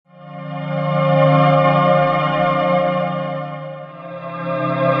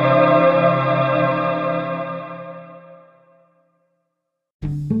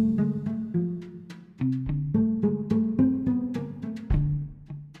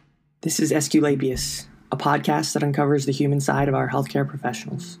This is Esculapius, a podcast that uncovers the human side of our healthcare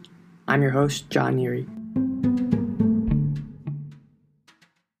professionals. I'm your host, John Neary.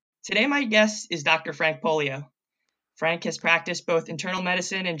 Today, my guest is Dr. Frank Polio. Frank has practiced both internal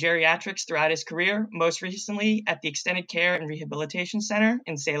medicine and geriatrics throughout his career, most recently at the Extended Care and Rehabilitation Center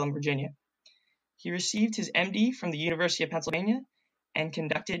in Salem, Virginia. He received his MD from the University of Pennsylvania and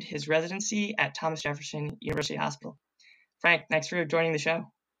conducted his residency at Thomas Jefferson University Hospital. Frank, thanks for joining the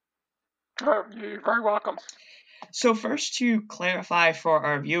show. You're very welcome. So first, to clarify for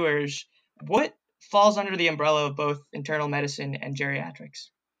our viewers, what falls under the umbrella of both internal medicine and geriatrics?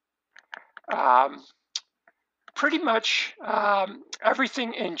 Pretty much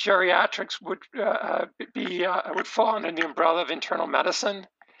everything in geriatrics would fall under the umbrella of internal medicine.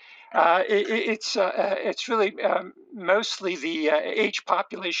 It's really mostly the age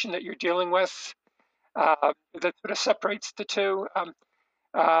population that you're dealing with that sort of separates the two.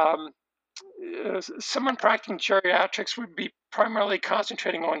 Someone practicing geriatrics would be primarily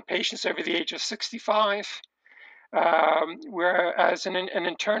concentrating on patients over the age of 65, whereas an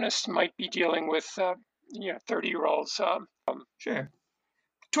internist might be dealing with 30-year-olds. Sure.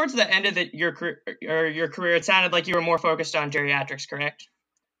 Towards the end of your career, it sounded like you were more focused on geriatrics, correct?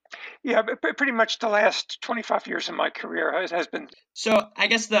 Yeah, but pretty much the last 25 years of my career has been. So I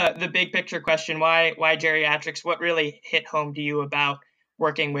guess the big picture question, why geriatrics? What really hit home to you about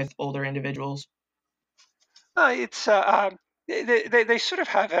working with older individuals? It's they sort of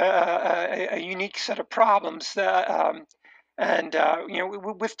have a unique set of problems that, and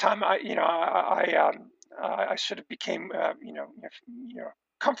with time I sort of became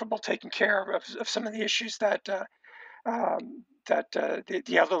comfortable taking care of some of the issues that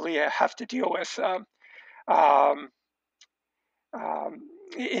the elderly have to deal with. Um,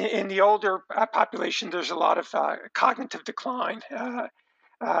 in the older population, there's a lot of cognitive decline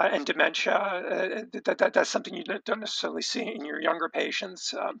and dementia. That's something you don't necessarily see in your younger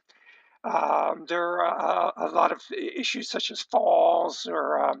patients. There are a lot of issues such as falls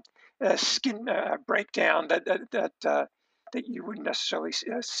or skin breakdown that you wouldn't necessarily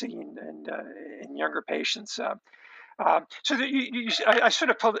see in younger patients. So that I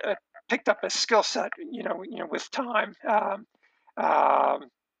sort of picked up a skill set, with time. Um,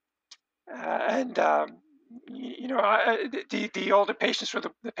 and the older patients were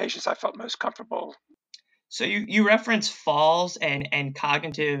the patients I felt most comfortable. So you reference falls and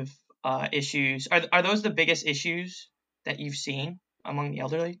cognitive issues. Are those the biggest issues that you've seen among the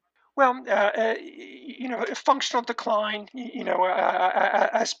elderly? Well, functional decline.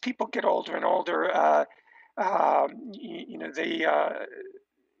 As people get older and older, they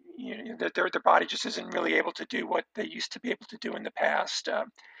their body just isn't really able to do what they used to be able to do in the past.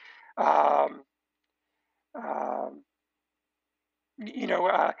 Um, um,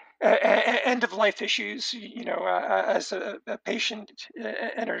 End of life issues. As a patient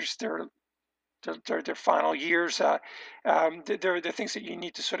enters their final years, there are the things that you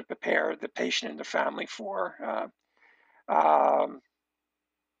need to sort of prepare the patient and the family for. Um,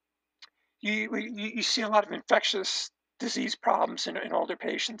 you see a lot of infectious disease problems in older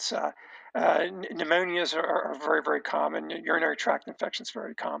patients. Pneumonias are very, very common. Urinary tract infections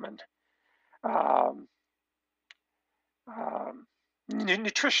very common. Um, um,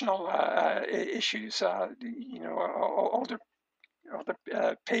 Nutritional issues. Older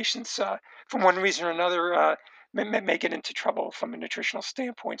patients, for one reason or another, may get into trouble from a nutritional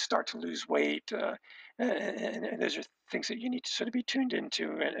standpoint, start to lose weight, and those are things that you need to sort of be tuned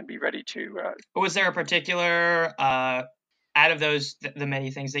into and be ready to. Was there a particular out of those the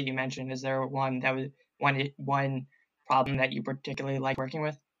many things that you mentioned? Is there one that was one problem that you particularly like working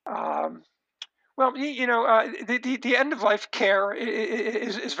with? Um, well, the end of life care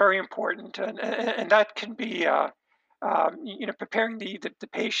is very important, and that can be. Preparing the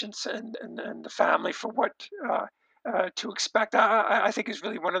patients and the family for what to expect, I think is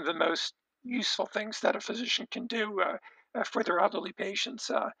really one of the most useful things that a physician can do for their elderly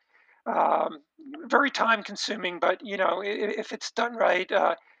patients. Um, Very time consuming, but if it's done right,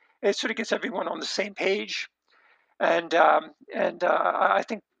 it sort of gets everyone on the same page. And I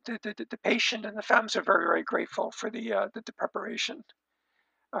think the patient and the families are very, very grateful for the preparation.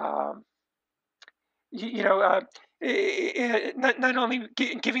 Um, you, you know, uh, not only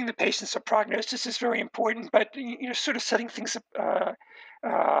giving the patients a prognosis is very important, but sort of setting things up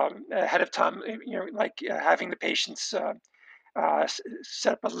ahead of time. Like having the patients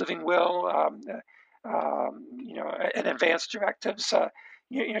set up a living will, and advanced directives.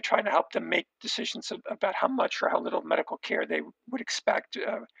 Trying to help them make decisions about how much or how little medical care they would expect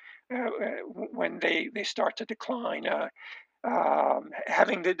when they start to decline.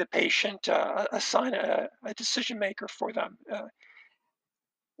 having the patient assign a decision maker for them.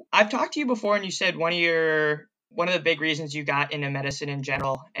 I've talked to you before, and you said one of the big reasons you got into medicine in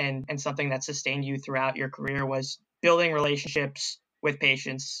general, and something that sustained you throughout your career, was building relationships with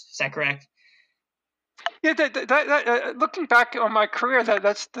patients. Is that correct? Yeah, looking back on my career,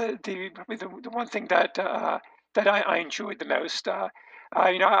 that's probably the one thing that I enjoyed the most. I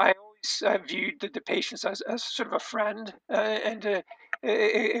always viewed the patients as sort of a friend, and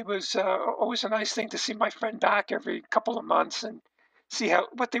it was always a nice thing to see my friend back every couple of months and see how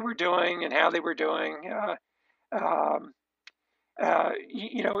what they were doing and how they were doing. Um,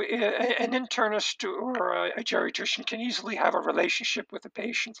 an internist or a geriatrician can easily have a relationship with a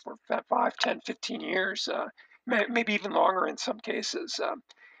patient for 5, 10, 15 years, maybe even longer in some cases.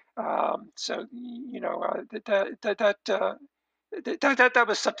 So, that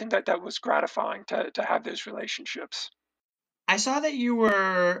was something that was gratifying to have those relationships. I saw that you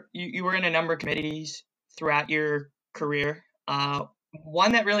were in a number of committees throughout your career.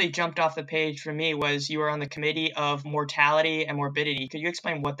 One that really jumped off the page for me was you were on the committee of mortality and morbidity. Could you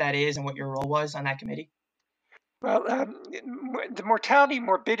explain what that is and what your role was on that committee? Well, the Mortality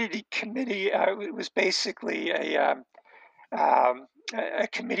Morbidity Committee was basically a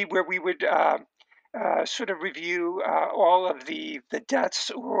committee where we would sort of review all of the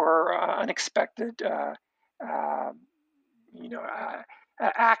deaths or unexpected, um, you know, uh,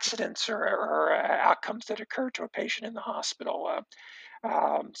 accidents or outcomes that occur to a patient in the hospital.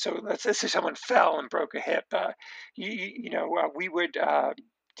 So let's say someone fell and broke a hip. We would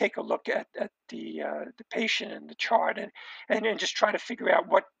take a look at the patient and the chart and just try to figure out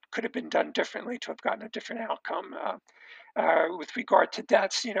what could have been done differently to have gotten a different outcome. With regard to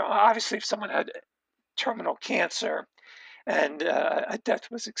deaths, obviously, if someone had terminal cancer and a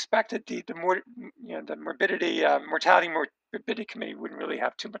death was expected, the mortality morbidity committee wouldn't really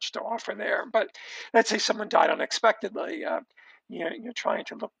have too much to offer there. But let's say someone died unexpectedly, you're trying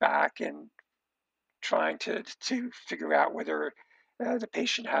to look back and trying to figure out whether the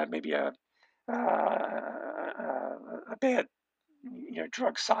patient had maybe a bad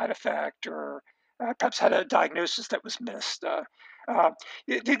drug side effect or perhaps had a diagnosis that was missed.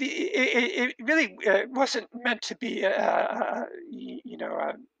 It really wasn't meant to be,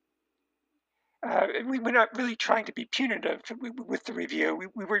 we were not really trying to be punitive with the review.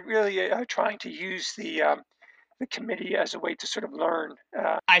 We were really trying to use the committee as a way to sort of learn.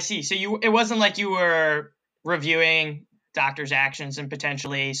 I see. So it wasn't like you were reviewing doctors' actions and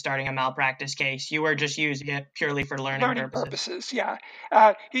potentially starting a malpractice case. You were just using it purely for learning Learning purposes. purposes, yeah.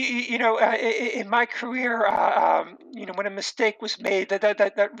 In my career, when a mistake was made,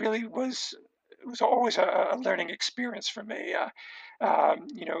 that really was it was always a learning experience for me.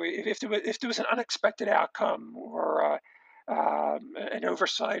 If there was an unexpected outcome or an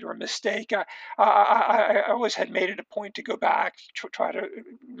oversight or a mistake, I always had made it a point to go back, try to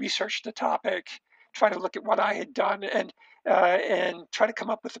research the topic, try to look at what I had done, and try to come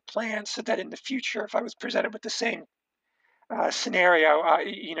up with a plan so that in the future, if I was presented with the same scenario, I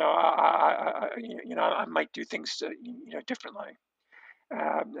might do things, differently.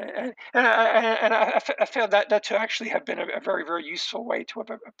 I found that to actually have been a very, very useful way to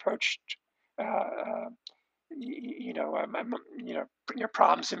have approached, your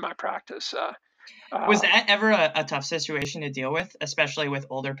problems in my practice. Was Um, that ever a tough situation to deal with, especially with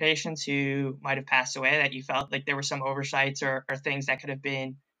older patients who might have passed away, that you felt like there were some oversights or things that could have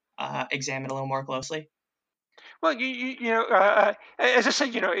been examined a little more closely? Well, as I said,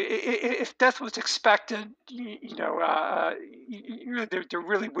 if death was expected, there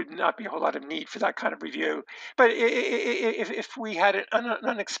really would not be a whole lot of need for that kind of review. But if we had an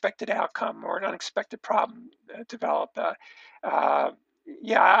unexpected outcome or an unexpected problem develop, uh,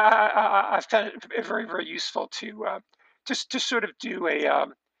 yeah, I found it very, very useful to just to sort of do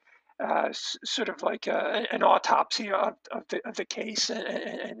sort of like an autopsy of the case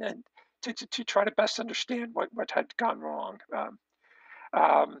and to try to best understand what had gone wrong.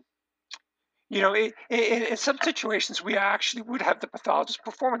 Um, in some situations, we actually would have the pathologist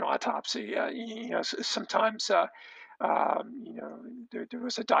perform an autopsy. Sometimes, there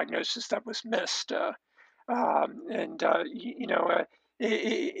was a diagnosis that was missed, and in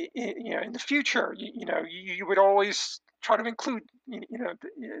the future, you would always try to include,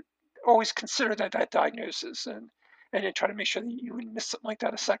 always consider that diagnosis and then try to make sure that you wouldn't miss something like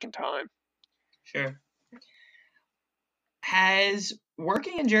that a second time. Sure. Has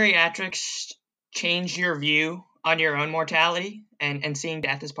working in geriatrics changed your view on your own mortality and seeing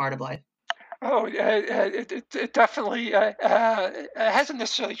death as part of life? Oh, it definitely hasn't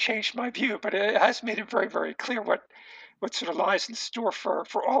necessarily changed my view, but it has made it very, very clear what sort of lies in store for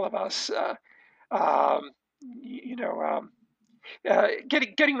all of us. Um, you know,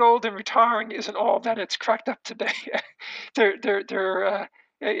 getting old and retiring isn't all that it's cracked up to be.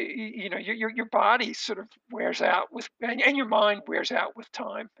 Your body sort of wears out with, and your mind wears out with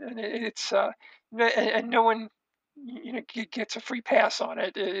time, and and no one gets a free pass on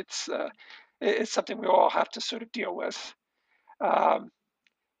it. It's something we all have to sort of deal with. Um,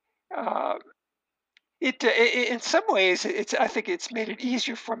 uh, in some ways, I think it's made it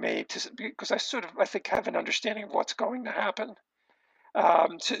easier for me because I think have an understanding of what's going to happen.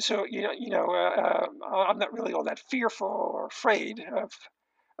 So I'm not really all that fearful or afraid of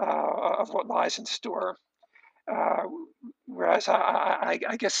what lies in store. Uh, Whereas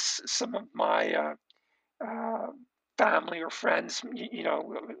I guess some of my uh, family or friends,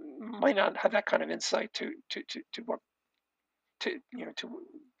 might not have that kind of insight to what to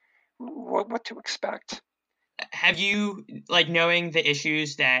what to expect. Have you, like, knowing the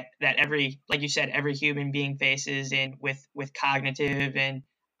issues that every, like you said, every human being faces in with cognitive and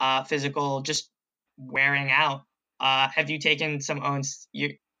physical just wearing out, have you taken some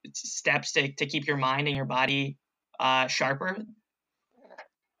steps to keep your mind and your body sharper?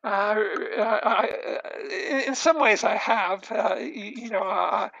 In some ways, I have.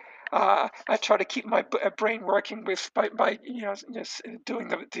 I try to keep my brain working by just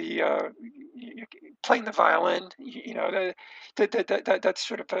doing playing the violin. That's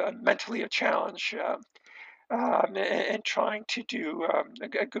sort of mentally a challenge, and trying to do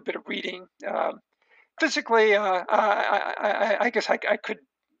a good bit of reading. Physically, I guess I could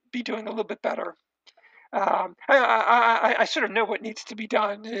be doing a little bit better. I sort of know what needs to be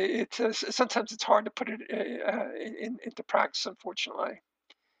done. Sometimes it's hard to put it into practice, unfortunately.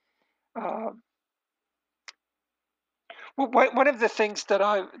 Um, one of the things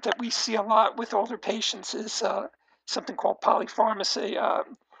that we see a lot with older patients is something called polypharmacy.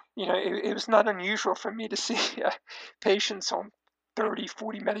 It was not unusual for me to see patients on 30,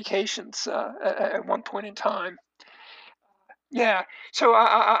 40 medications at one point in time. Yeah, so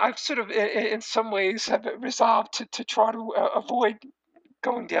I've sort of, in some ways, have resolved to try to avoid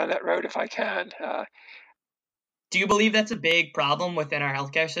going down that road if I can. Do you believe that's a big problem within our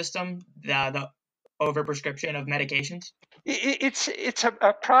healthcare system, the overprescription of medications? It's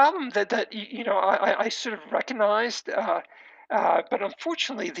a problem I sort of recognized, but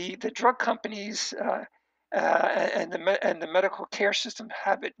unfortunately the drug companies and the medical care system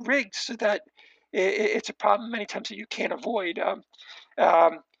have it rigged so that it's a problem many times that you can't avoid. Um,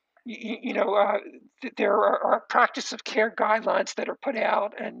 there are practice of care guidelines that are put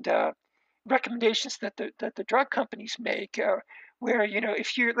out and recommendations that the drug companies make, where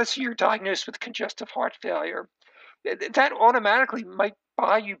if you're let's say you're diagnosed with congestive heart failure, that automatically might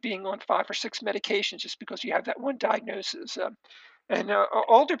buy you being on 5 or 6 medications just because you have that one diagnosis. And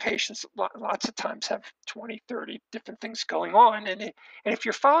older patients lots of times have 20, 30 different things going on. And if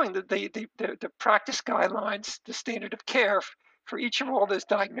you're following the practice guidelines, the standard of care for each of all those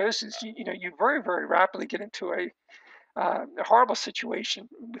diagnoses, you very, very rapidly get into a horrible situation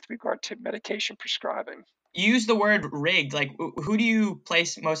with regard to medication prescribing. You use the word rigged. Like, who do you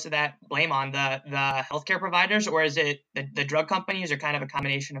place most of that blame on? The healthcare providers, or is it the drug companies, or kind of a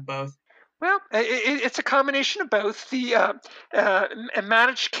combination of both? Well, it's a combination of both. The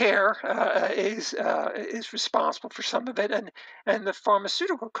managed care is responsible for some of it, and the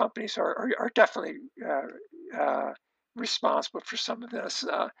pharmaceutical companies are definitely responsible for some of this.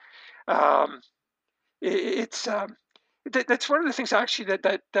 Um, it's That's one of the things actually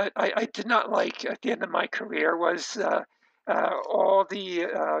that I did not like at the end of my career was all the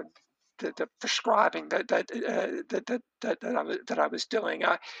prescribing that I was doing.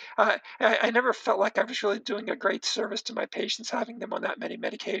 I never felt like I was really doing a great service to my patients having them on that many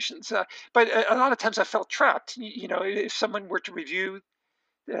medications. But a lot of times I felt trapped. If someone were to review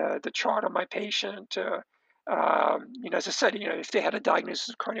the chart on my patient, as I said, if they had a diagnosis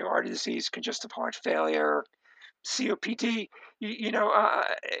of coronary artery disease, congestive heart failure, COPD,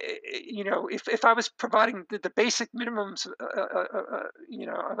 if I was providing the basic minimums,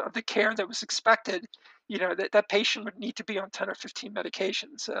 of the care that was expected, that patient would need to be on 10 or 15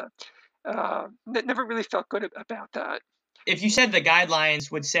 medications. Never really felt good about that. If you said the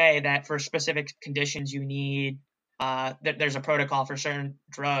guidelines would say that for specific conditions you need that there's a protocol for certain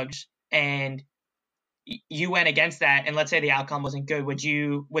drugs, and you went against that, and let's say the outcome wasn't good, would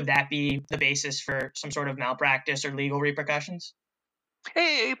that be the basis for some sort of malpractice or legal repercussions?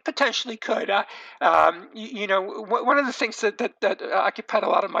 It potentially could. One of the things that occupied a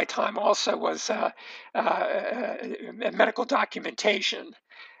lot of my time also was medical documentation.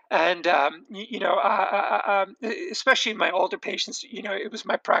 And especially in my older patients, it was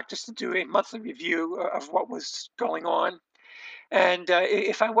my practice to do a monthly review of what was going on. And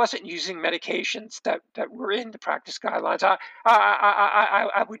if I wasn't using medications that were in the practice guidelines,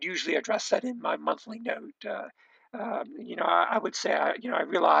 I would usually address that in my monthly note. I would say, I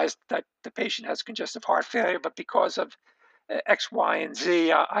realized that the patient has congestive heart failure, but because of X, Y, and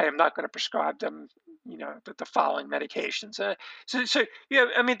Z, I am not going to prescribe them, the following medications. So yeah,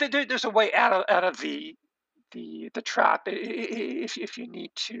 I mean, there's a way out of the trap if you need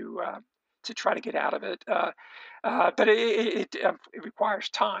to try to get out of it. But it requires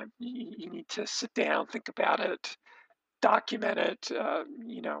time. You need to sit down, think about it, document it. Uh,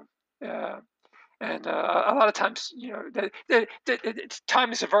 and a lot of times,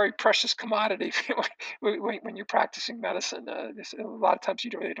 time is a very precious commodity when you're practicing medicine. A lot of times you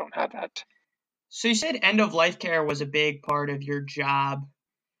really don't have that. So you said end of life care was a big part of your job.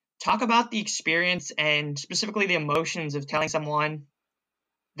 Talk about the experience and specifically the emotions of telling someone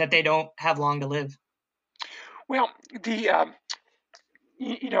that they don't have long to live. Well, the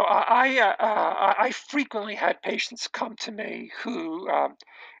I frequently had patients come to me who,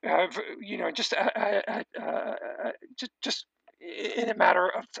 just in a matter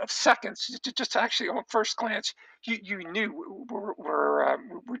of seconds, just actually on first glance, you knew were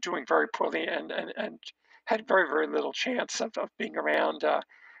doing very poorly and had very, very little chance of being around a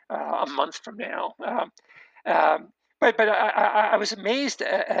month from now. But I was amazed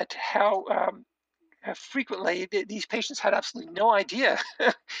at how frequently these patients had absolutely no idea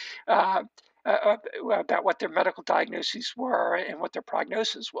uh, about what their medical diagnoses were and what their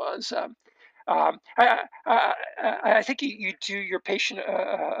prognosis was. I think you do your patient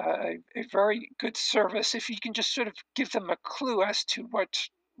a very good service if you can just sort of give them a clue as to what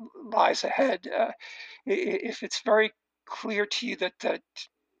lies ahead. If it's very clear to you that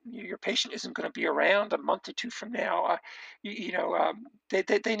your patient isn't going to be around a month or two from now,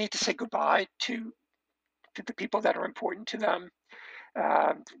 they need to say goodbye to the people that are important to them.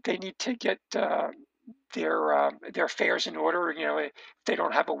 They need to get their affairs in order. If they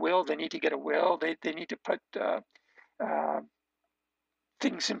don't have a will, they need to get a will. They need to put uh,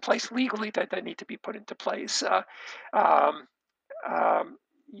 things in place legally that need to be put into place. Um, um,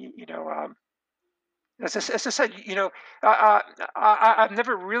 you, you know, as I said, I've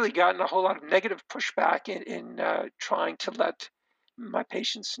never really gotten a whole lot of negative pushback in trying to let my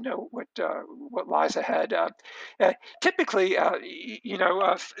patients know what lies ahead. Typically,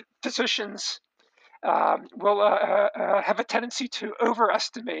 physicians will have a tendency to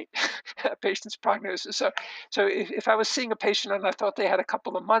overestimate a patient's prognosis. So if I was seeing a patient and I thought they had a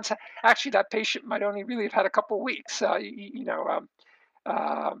couple of months, actually that patient might only really have had a couple of weeks. Um,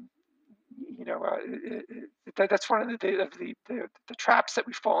 that's one of the traps that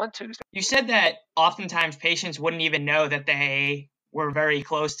we fall into. You said that oftentimes patients wouldn't even know that they were very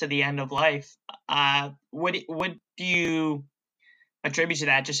close to the end of life. What do you attribute to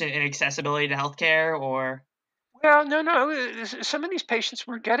that? Just an inaccessibility to healthcare, or Well, no. Some of these patients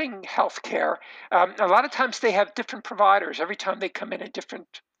were getting health care. A lot of times they have different providers. Every time they come in, a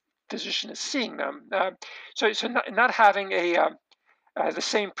different physician is seeing them. So not having the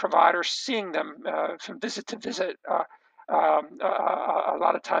same provider seeing them from visit to visit, a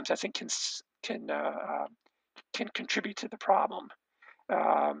lot of times I think can contribute to the problem.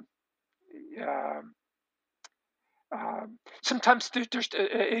 Um, um, Sometimes there's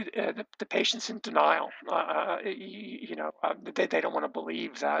the patient's in denial. They don't want to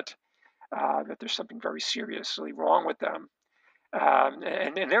believe that there's something very seriously wrong with them,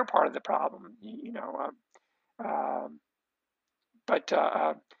 and they're part of the problem. But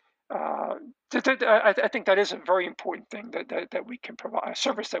I think that is a very important thing that we can provide, a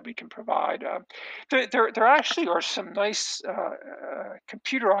service that we can provide. There actually are some nice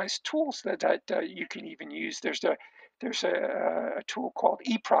computerized tools that you can even use. There's a tool called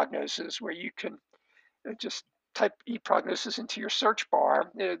ePrognosis where you can just type ePrognosis into your search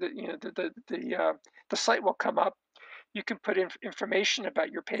bar. The site will come up. You can put in information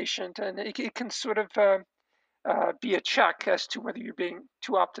about your patient, and it can sort of be a check as to whether you're being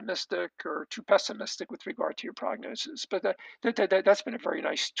too optimistic or too pessimistic with regard to your prognosis. But that's been a very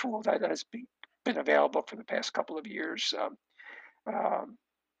nice tool that has been available for the past couple of years. Um,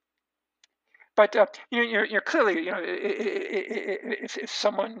 but you're clearly, if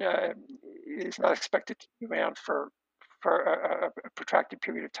someone is not expected to be around for a protracted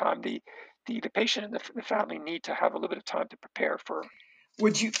period of time, the patient and the family need to have a little bit of time to prepare for.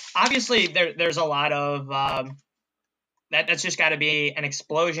 would you? Obviously, there's a lot of that's just got to be an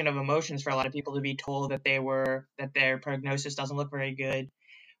explosion of emotions for a lot of people to be told that their prognosis doesn't look very good.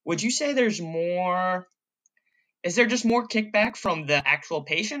 would you say there's more? Is there just more kickback from the actual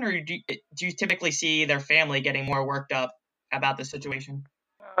patient, or do you typically see their family getting more worked up about the situation?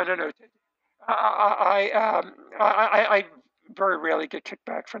 I don't know. I very rarely get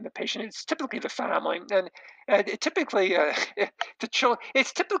kickback from the patient. It's typically the family, and typically the children.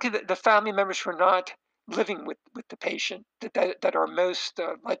 It's typically the family members who are not living with the patient that are most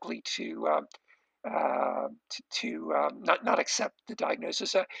likely to not accept the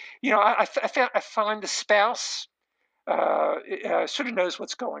diagnosis. I find the spouse sort of knows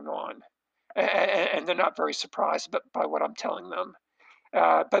what's going on, and they're not very surprised by what I'm telling them.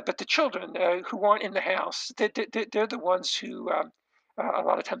 But the children who aren't in the house, they're the ones who a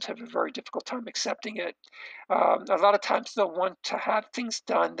lot of times have a very difficult time accepting it. A lot of times they'll want to have things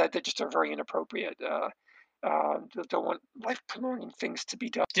done that just are very inappropriate. They'll want life prolonging things to be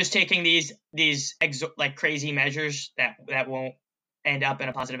done. Just taking these like crazy measures that won't end up in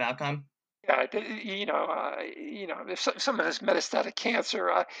a positive outcome. Yeah, if someone has metastatic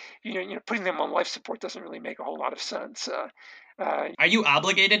cancer, putting them on life support doesn't really make a whole lot of sense. Are you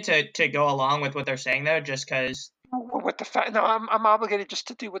obligated to go along with what they're saying though, just because? What the fact? No, I'm obligated just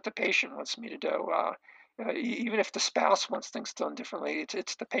to do what the patient wants me to do. Even if the spouse wants things done differently,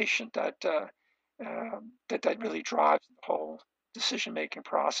 it's the patient that really drives the whole decision making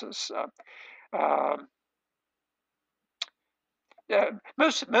process. Um,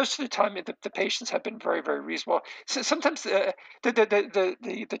 most of the time, the patients have been very reasonable. So sometimes the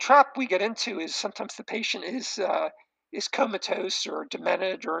trap we get into is sometimes the patient is comatose or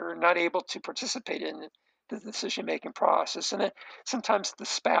demented or not able to participate in the decision making process, and then sometimes the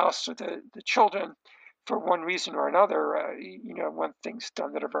spouse or the children, for one reason or another, want things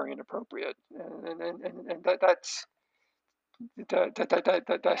done that are very inappropriate, and that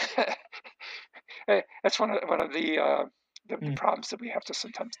that's one of the problems that we have to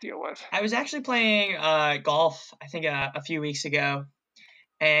sometimes deal with. I was actually playing golf, I think a few weeks ago,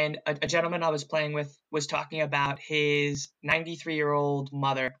 and a gentleman I was playing with was talking about his 93-year-old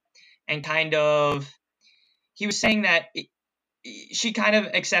mother, and kind of he was saying that she kind of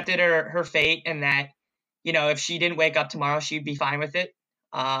accepted her fate, and that if she didn't wake up tomorrow, she'd be fine with it.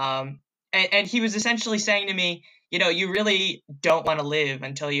 And he was essentially saying to me, you really don't want to live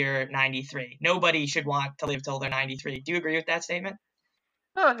until you're 93. Nobody should want to live till they're 93. Do you agree with that statement?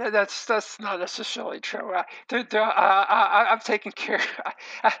 No, that's not necessarily true. I've taken care.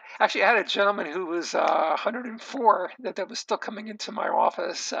 Actually, I had a gentleman who was 104 that was still coming into my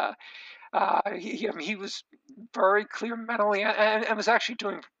office. I mean, he was very clear mentally and was actually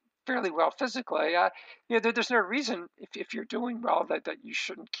doing fairly well physically. There's no reason if you're doing well that you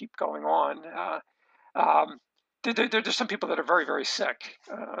shouldn't keep going on. Um, there's some people that are very sick,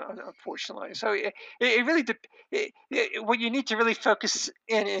 unfortunately. So it really what you need to really focus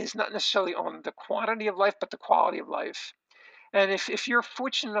in is not necessarily on the quantity of life, but the quality of life. And if you're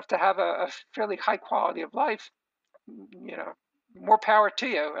fortunate enough to have a fairly high quality of life, more power to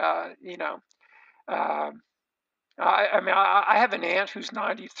you. Um, I mean, I have an aunt who's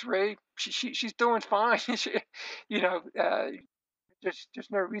 93. She's doing fine. You know, uh, there's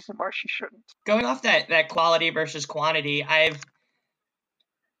no reason why she shouldn't. Going off that quality versus quantity,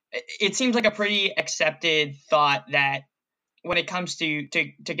 it seems like a pretty accepted thought that when it comes to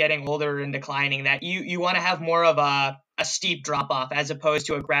getting older and declining, that you want to have more of a steep drop off as opposed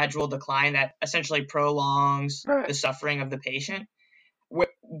to a gradual decline that essentially prolongs Right. the suffering of the patient.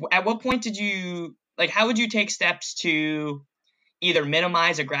 At what point did you, like, how would you take steps to either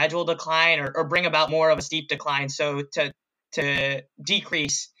minimize a gradual decline, or bring about more of a steep decline, so to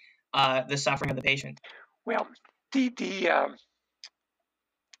decrease the suffering of the patient? Well, the the um,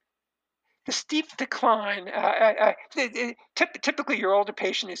 the steep decline. Typically, your older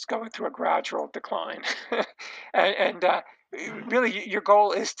patient is going through a gradual decline, and really, your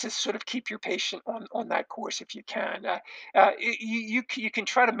goal is to sort of keep your patient on that course if you can. You can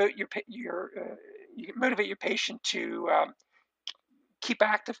try to you can motivate your patient to keep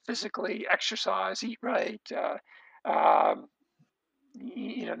active physically, exercise, eat right. Um,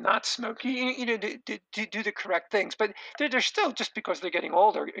 not smoke, do the correct things. But they're still, just because they're getting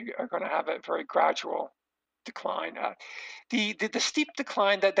older, are going to have a very gradual decline. The steep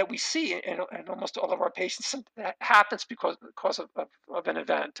decline that we see in almost all of our patients, that happens because of an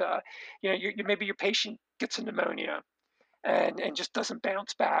event. Maybe your patient gets a pneumonia and just doesn't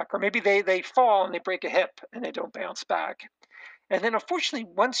bounce back, or maybe they fall and they break a hip and they don't bounce back. And then,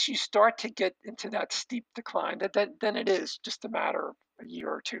 unfortunately, once you start to get into that steep decline, then it is just a matter of a year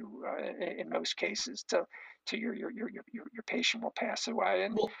or two, in most cases, to your patient will pass away,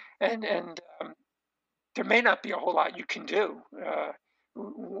 Well, and there may not be a whole lot you can do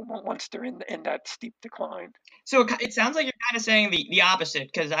once they're in that steep decline. So it sounds like you're kind of saying the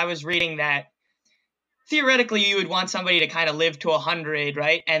opposite, because I was reading that theoretically you would want somebody to kind of live to 100,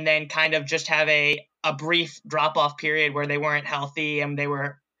 right? And then kind of just have a brief drop off period where they weren't healthy and they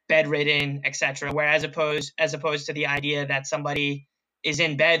were bedridden, etc. Whereas as opposed to the idea that somebody is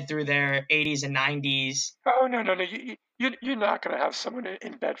in bed through their 80s and 90s. Oh, no, no, no. You're not going to have someone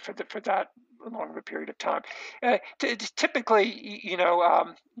in bed for that long of a period of time. Typically,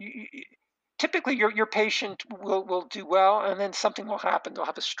 typically your patient will do well, and then something will happen. They'll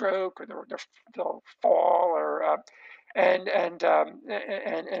have a stroke, or they'll fall, or if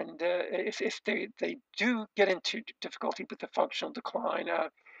they do get into difficulty with the functional decline,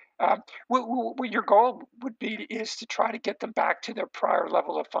 what your goal would be is to try to get them back to their prior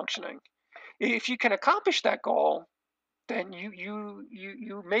level of functioning. If you can accomplish that goal, then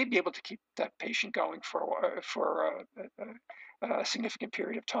you may be able to keep that patient going for a significant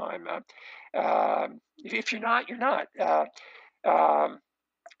period of time. If you're not, you're not. Um,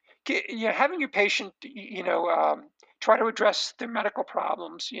 Having your patient, try to address their medical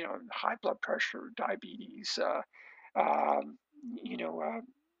problems, high blood pressure, diabetes, um, you know, uh,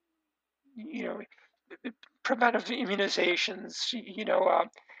 you know, preventive immunizations,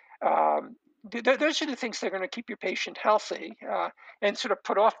 those are the things that are going to keep your patient healthy, and sort of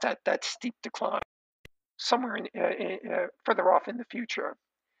put off that steep decline somewhere further off in the future.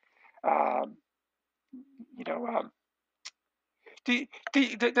 Um, you know,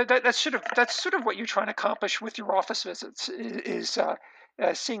 that's sort of what you're trying to accomplish with your office visits is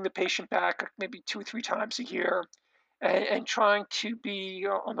seeing the patient back maybe 2 or 3 times a year, and trying to be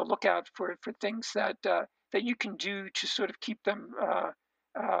on the lookout for things that you can do to sort of keep them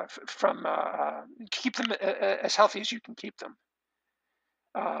from keep them as healthy as you can keep them.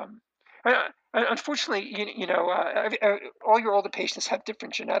 Um, Unfortunately, all your older patients have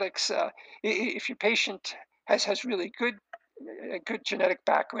different genetics. If your patient has really a good genetic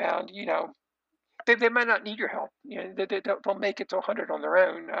background, they might not need your help. They'll make it to 100 on their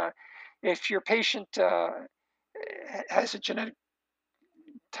own. If your patient has a genetic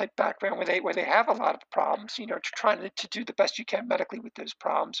type background where they have a lot of problems, trying to do the best you can medically with those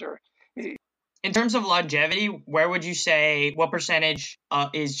problems, or In terms of longevity, where would you say what percentage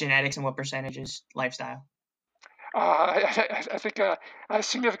is genetics and what percentage is lifestyle? I think a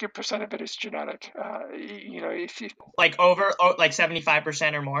significant percent of it is genetic. If you, Like like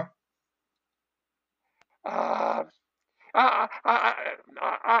 75% or more? uh, I, I,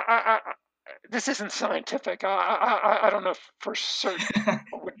 I, this isn't scientific. I don't know for certain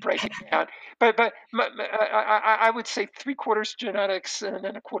what would break it down, but I would say 3/4 genetics and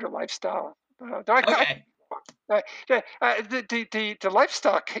then a quarter lifestyle. Though Okay. the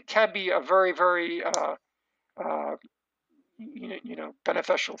lifestyle can be a very very uh,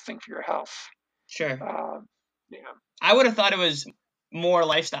 beneficial thing for your health. Sure. Um, yeah. I would have thought it was more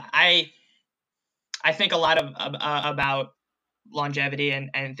lifestyle. I think a lot of about longevity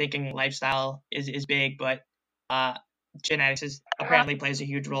and thinking lifestyle is big, but uh, genetics is Uh, apparently plays a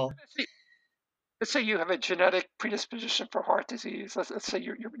huge role. let's say you have a genetic predisposition for heart disease. Let's say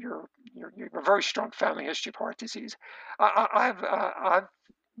you're a very strong family history of heart disease. I've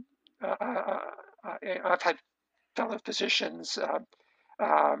had fellow physicians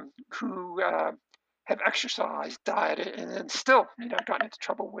who have exercised, dieted, and then still, gotten into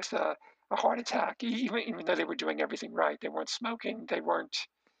trouble with a heart attack, even though they were doing everything right. They weren't smoking, they weren't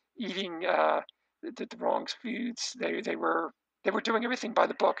eating the wrong foods. They were doing everything by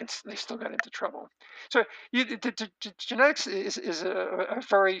the book, and they still got into trouble. So genetics is a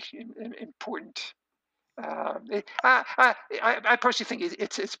very important. I personally think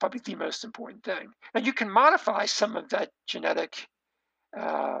it's probably the most important thing. And you can modify some of that genetic,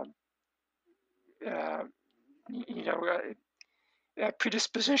 uh, uh, you know,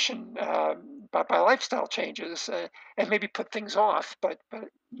 predisposition by lifestyle changes, and maybe put things off. But the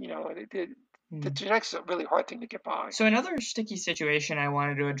Hmm. genetics is a really hard thing to get by. So another sticky situation I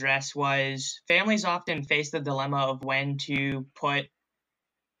wanted to address was families often face the dilemma of when to put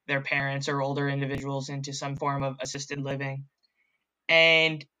their parents or older individuals into some form of assisted living.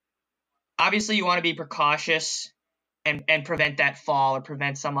 And obviously you want to be precautious and prevent that fall or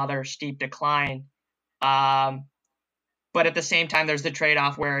prevent some other steep decline. Um, but at the same time, there's the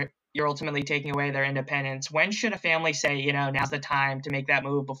trade-off where you're ultimately taking away their independence. When should a family say, now's the time to make that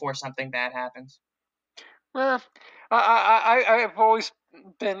move before something bad happens? Well, I've always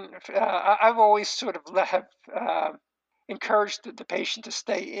been, I've always sort of have encouraged the patient to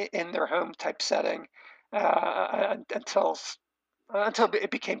stay in their home type setting until until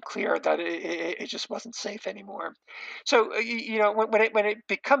it became clear that it just wasn't safe anymore. So when it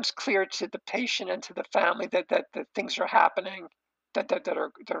becomes clear to the patient and to the family that things are happening that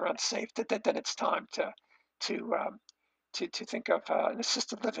are unsafe, then it's time to to think of an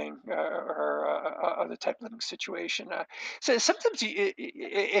assisted living or other type of living situation. So sometimes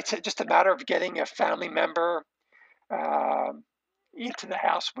it's just a matter of getting a family member um, into the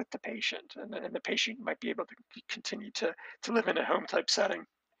house with the patient, and the patient might be able to continue to live in a home type setting.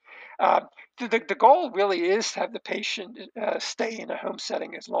 Um, the goal really is to have the patient stay in a home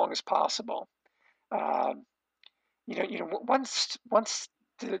setting as long as possible. Um, once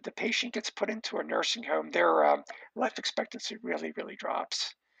the patient gets put into a nursing home, their life expectancy really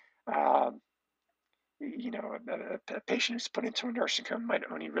drops. Um, a patient who's put into a nursing home might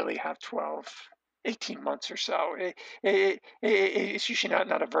only really have 12, 18 months or so. It's usually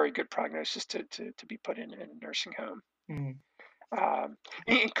not a very good prognosis to be put in a nursing home. Mm, Um,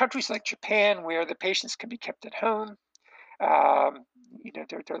 in countries like Japan, where the patients can be kept at home, um,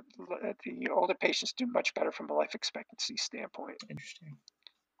 the older patients do much better from a life expectancy standpoint. interesting.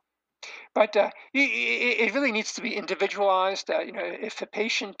 But it really needs to be individualized. If the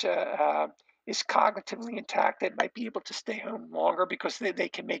patient is cognitively intact, they might be able to stay home longer because they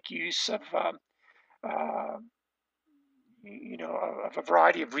can make use uh, of a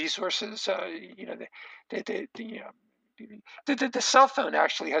variety of resources. The cell phone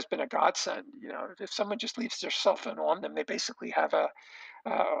actually has been a godsend. If someone just leaves their cell phone on them, they basically have uh,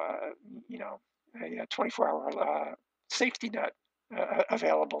 you know, a 24-hour safety net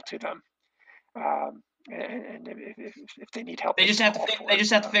available to them. And if they need help, They they just can have to call they for it.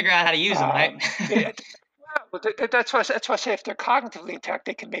 just have to figure out how to use them, right? Um, it, well, that's why I say if they're cognitively intact,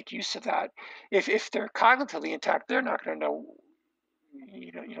 they can make use of that. If they're cognitively intact, they're not going to know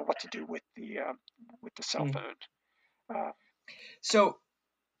what to do with the cell Mm. phone. Uh, So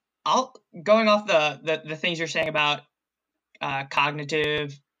I'll going off the things you're saying about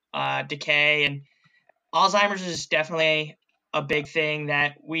cognitive decay, and Alzheimer's is definitely a big thing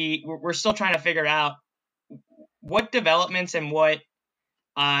that we're still trying to figure out. What developments and what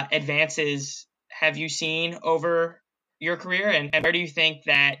advances have you seen over your career, and where do you think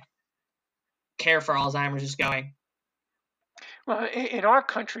that care for Alzheimer's is going? well, in our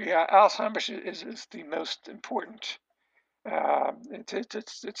country, Alzheimer's is the most important. It's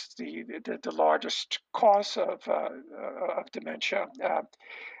the largest cause of dementia.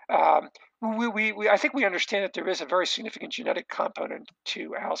 Um, I think we understand that there is a very significant genetic component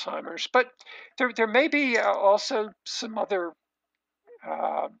to Alzheimer's, but there may be also some other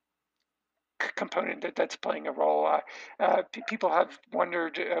uh, component that's playing a role. People have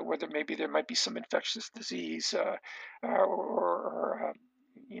wondered whether maybe there might be some infectious disease or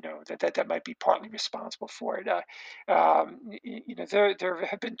that might be partly responsible for it. There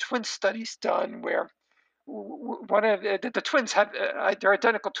have been twin studies done where one of the twins had they're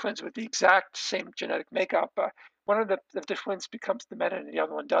identical twins with the exact same genetic makeup. One of the twins becomes demented and the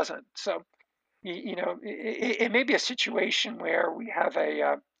other one doesn't. So it may be a situation where we have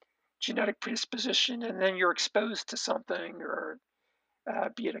a genetic predisposition, and then you're exposed to something, or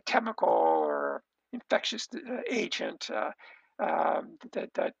be it a chemical or infectious agent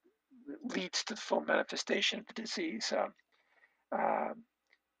that leads to the full manifestation of the disease. Um,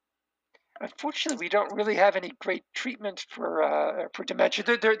 Unfortunately, we don't really have any great treatment for dementia.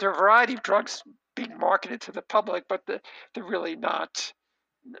 There are a variety of drugs being marketed to the public, but they're really uh,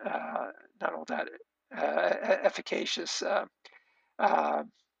 not all that efficacious. Uh, a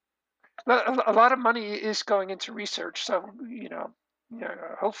lot of money is going into research, so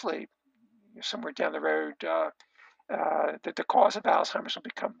hopefully somewhere down the road, that the cause of Alzheimer's will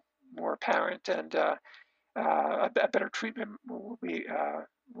become more apparent, and a better treatment will be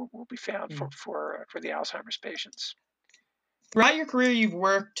found Mm. for the Alzheimer's patients. Throughout your career, you've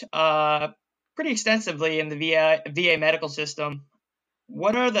worked pretty extensively in the VA medical system.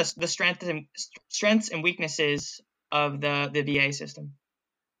 What are the strengths and weaknesses of the VA system?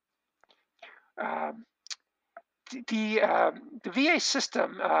 Um, the VA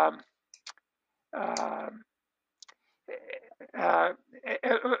system. Um, uh,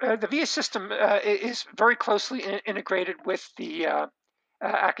 the VA system is very closely integrated with the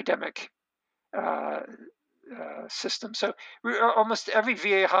academic uh, system. So almost every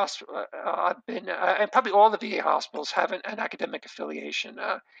VA hospital I've been, and probably all the VA hospitals have an academic affiliation.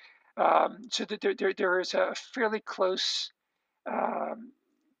 So that there is a fairly close um,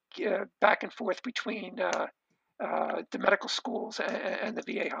 back and forth between the medical schools and the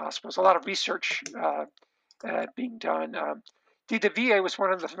VA hospitals. A lot of research being done. The VA was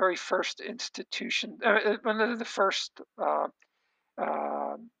one of the very first institutions, one of the first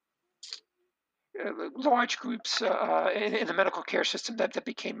large groups in the medical care system that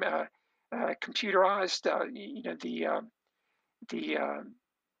became computerized. The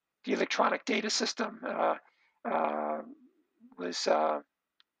the electronic data system was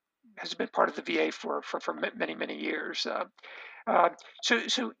has been part of the VA for many years.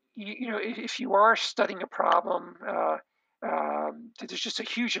 So if you are studying a problem, there's just a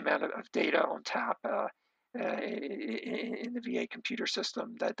huge amount of data on tap in the VA computer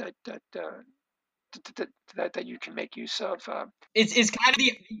system that you can make use of. It's kind of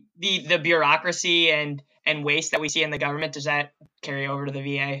the bureaucracy and waste that we see in the government. Does that carry over to the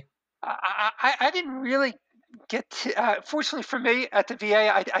VA? I didn't really get to, fortunately for me at the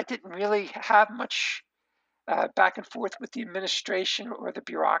VA, I didn't really have much back and forth with the administration or the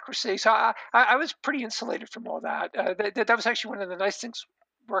bureaucracy. So I was pretty insulated from all that. That was actually one of the nice things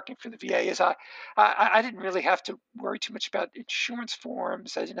working for the VA is I didn't really have to worry too much about insurance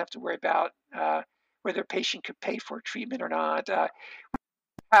forms. I didn't have to worry about whether a patient could pay for treatment or not.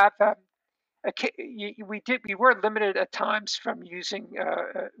 Have, we were limited at times from using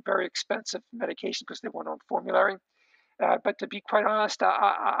very expensive medication because they weren't on formulary. But to be quite honest,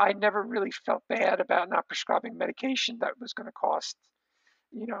 I never really felt bad about not prescribing medication that was going to cost,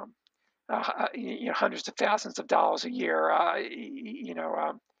 you know, hundreds of thousands of dollars a year. A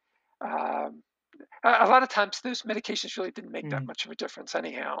lot of times those medications really didn't make that Mm. much of a difference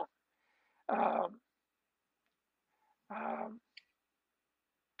anyhow. Um, um,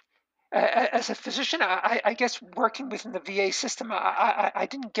 as a physician, I guess working within the VA system, I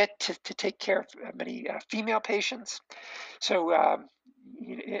didn't get to take care of many female patients. So, and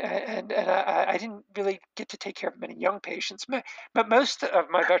I didn't really get to take care of many young patients, but most of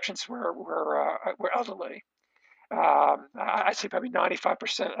my veterans were elderly. I'd say probably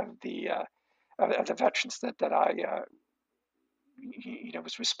 95% of the veterans that I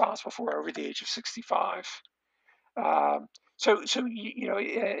was responsible for over the age of 65. Um,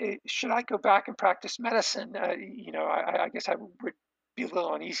 should I go back and practice medicine? I guess I would be a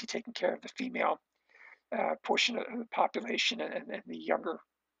little uneasy taking care of the female portion of the population and the younger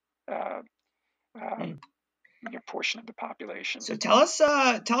uh, Mm. um, portion of the population. So tell us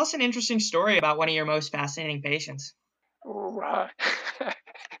an interesting story about one of your most fascinating patients. Ooh, I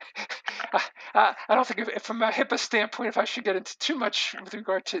don't think from a HIPAA standpoint, if I should get into too much with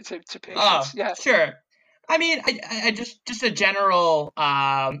regard to Oh, patients. Yeah. sure. I mean, I just a general,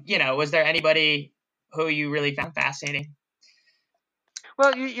 was there anybody who you really found fascinating?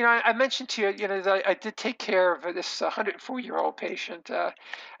 Well, I mentioned to you, that I did take care of this 104-year-old patient.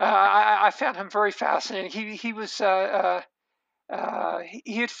 I found him very fascinating. He was he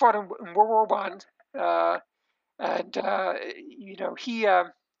had fought in World War I, and he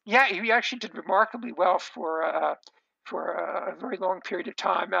actually did remarkably well for a very long period of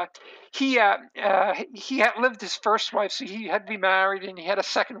time. He had lived his first wife, so he had remarried, and he had a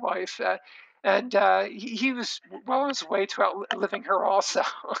second wife, and he was well on his way to outliving her also.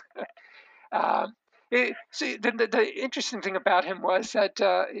 See, the interesting thing about him was that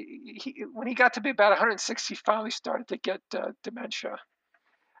when he got to be about 106, he finally started to get dementia.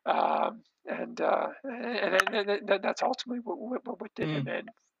 And that's ultimately what did him Mm. in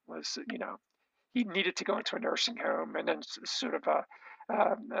was, he needed to go into a nursing home and then sort of a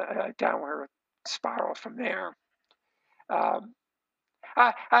downward spiral from there. Um,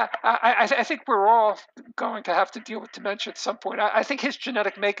 I think we're all going to have to deal with dementia at some point. I think his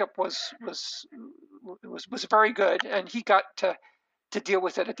genetic makeup was very good, and he got to deal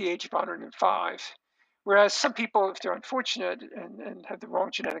with it at the age of 105. Whereas some people, if they're unfortunate and have the wrong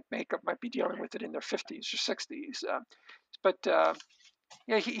genetic makeup, might be dealing with it in their 50s or 60s.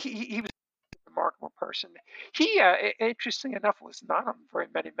 Yeah, he was a remarkable person. He, interestingly enough, was not on very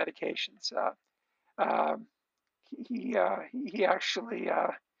many medications. Um, he actually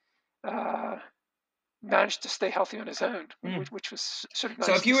uh, managed to stay healthy on his own, Mm. which was sort of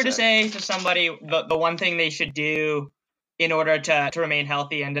So nice if you to were to see. say to somebody the one thing they should do in order to remain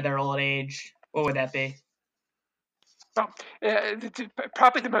healthy into their old age, what would that be? Well,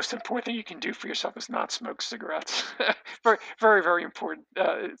 probably the most important thing you can do for yourself is not smoke cigarettes. Very, very, very important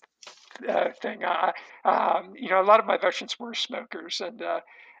thing. A lot of my veterans were smokers, and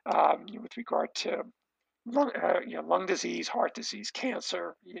with regard to lung disease, heart disease,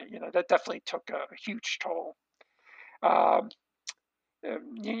 cancer, that definitely took a huge toll. Um,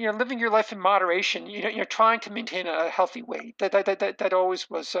 Living your life in moderation. You're trying to maintain a healthy weight. That always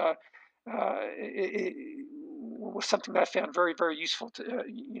was something that I found very, very useful to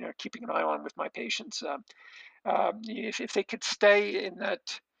keeping an eye on with my patients. If they could stay in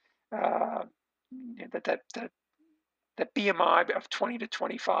that uh, that that BMI of 20 to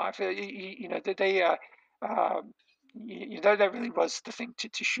 25. That really was the thing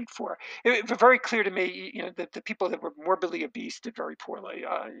to shoot for. It was very clear to me, that the people that were morbidly obese did very poorly.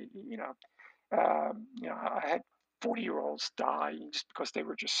 I had 40-year-olds die just because they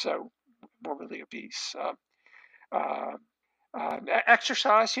were just so morbidly obese. Uh,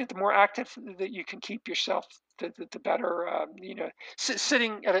 Exercise, the more active that you can keep yourself, the better.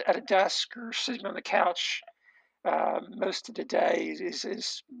 Sitting at a desk or sitting on the couch most of the day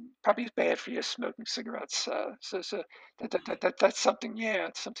is probably as bad for you as smoking cigarettes. So that's something, yeah,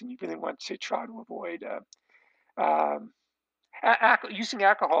 it's something you really want to try to avoid. Um, Using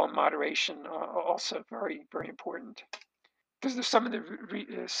alcohol in moderation also very, very important. Because some of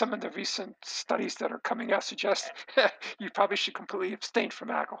the recent studies that are coming out suggest you probably should completely abstain from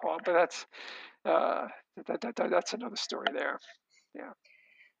alcohol, but uh, that's another story there. Yeah.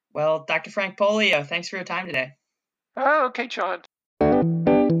 Well, Dr. Frank Polio, thanks for your time today. Oh, okay, John.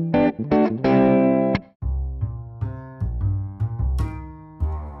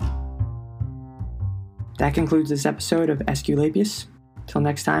 That concludes this episode of Esculapius. Till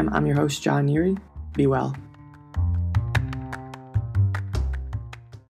next time, I'm your host, John Neary. Be well.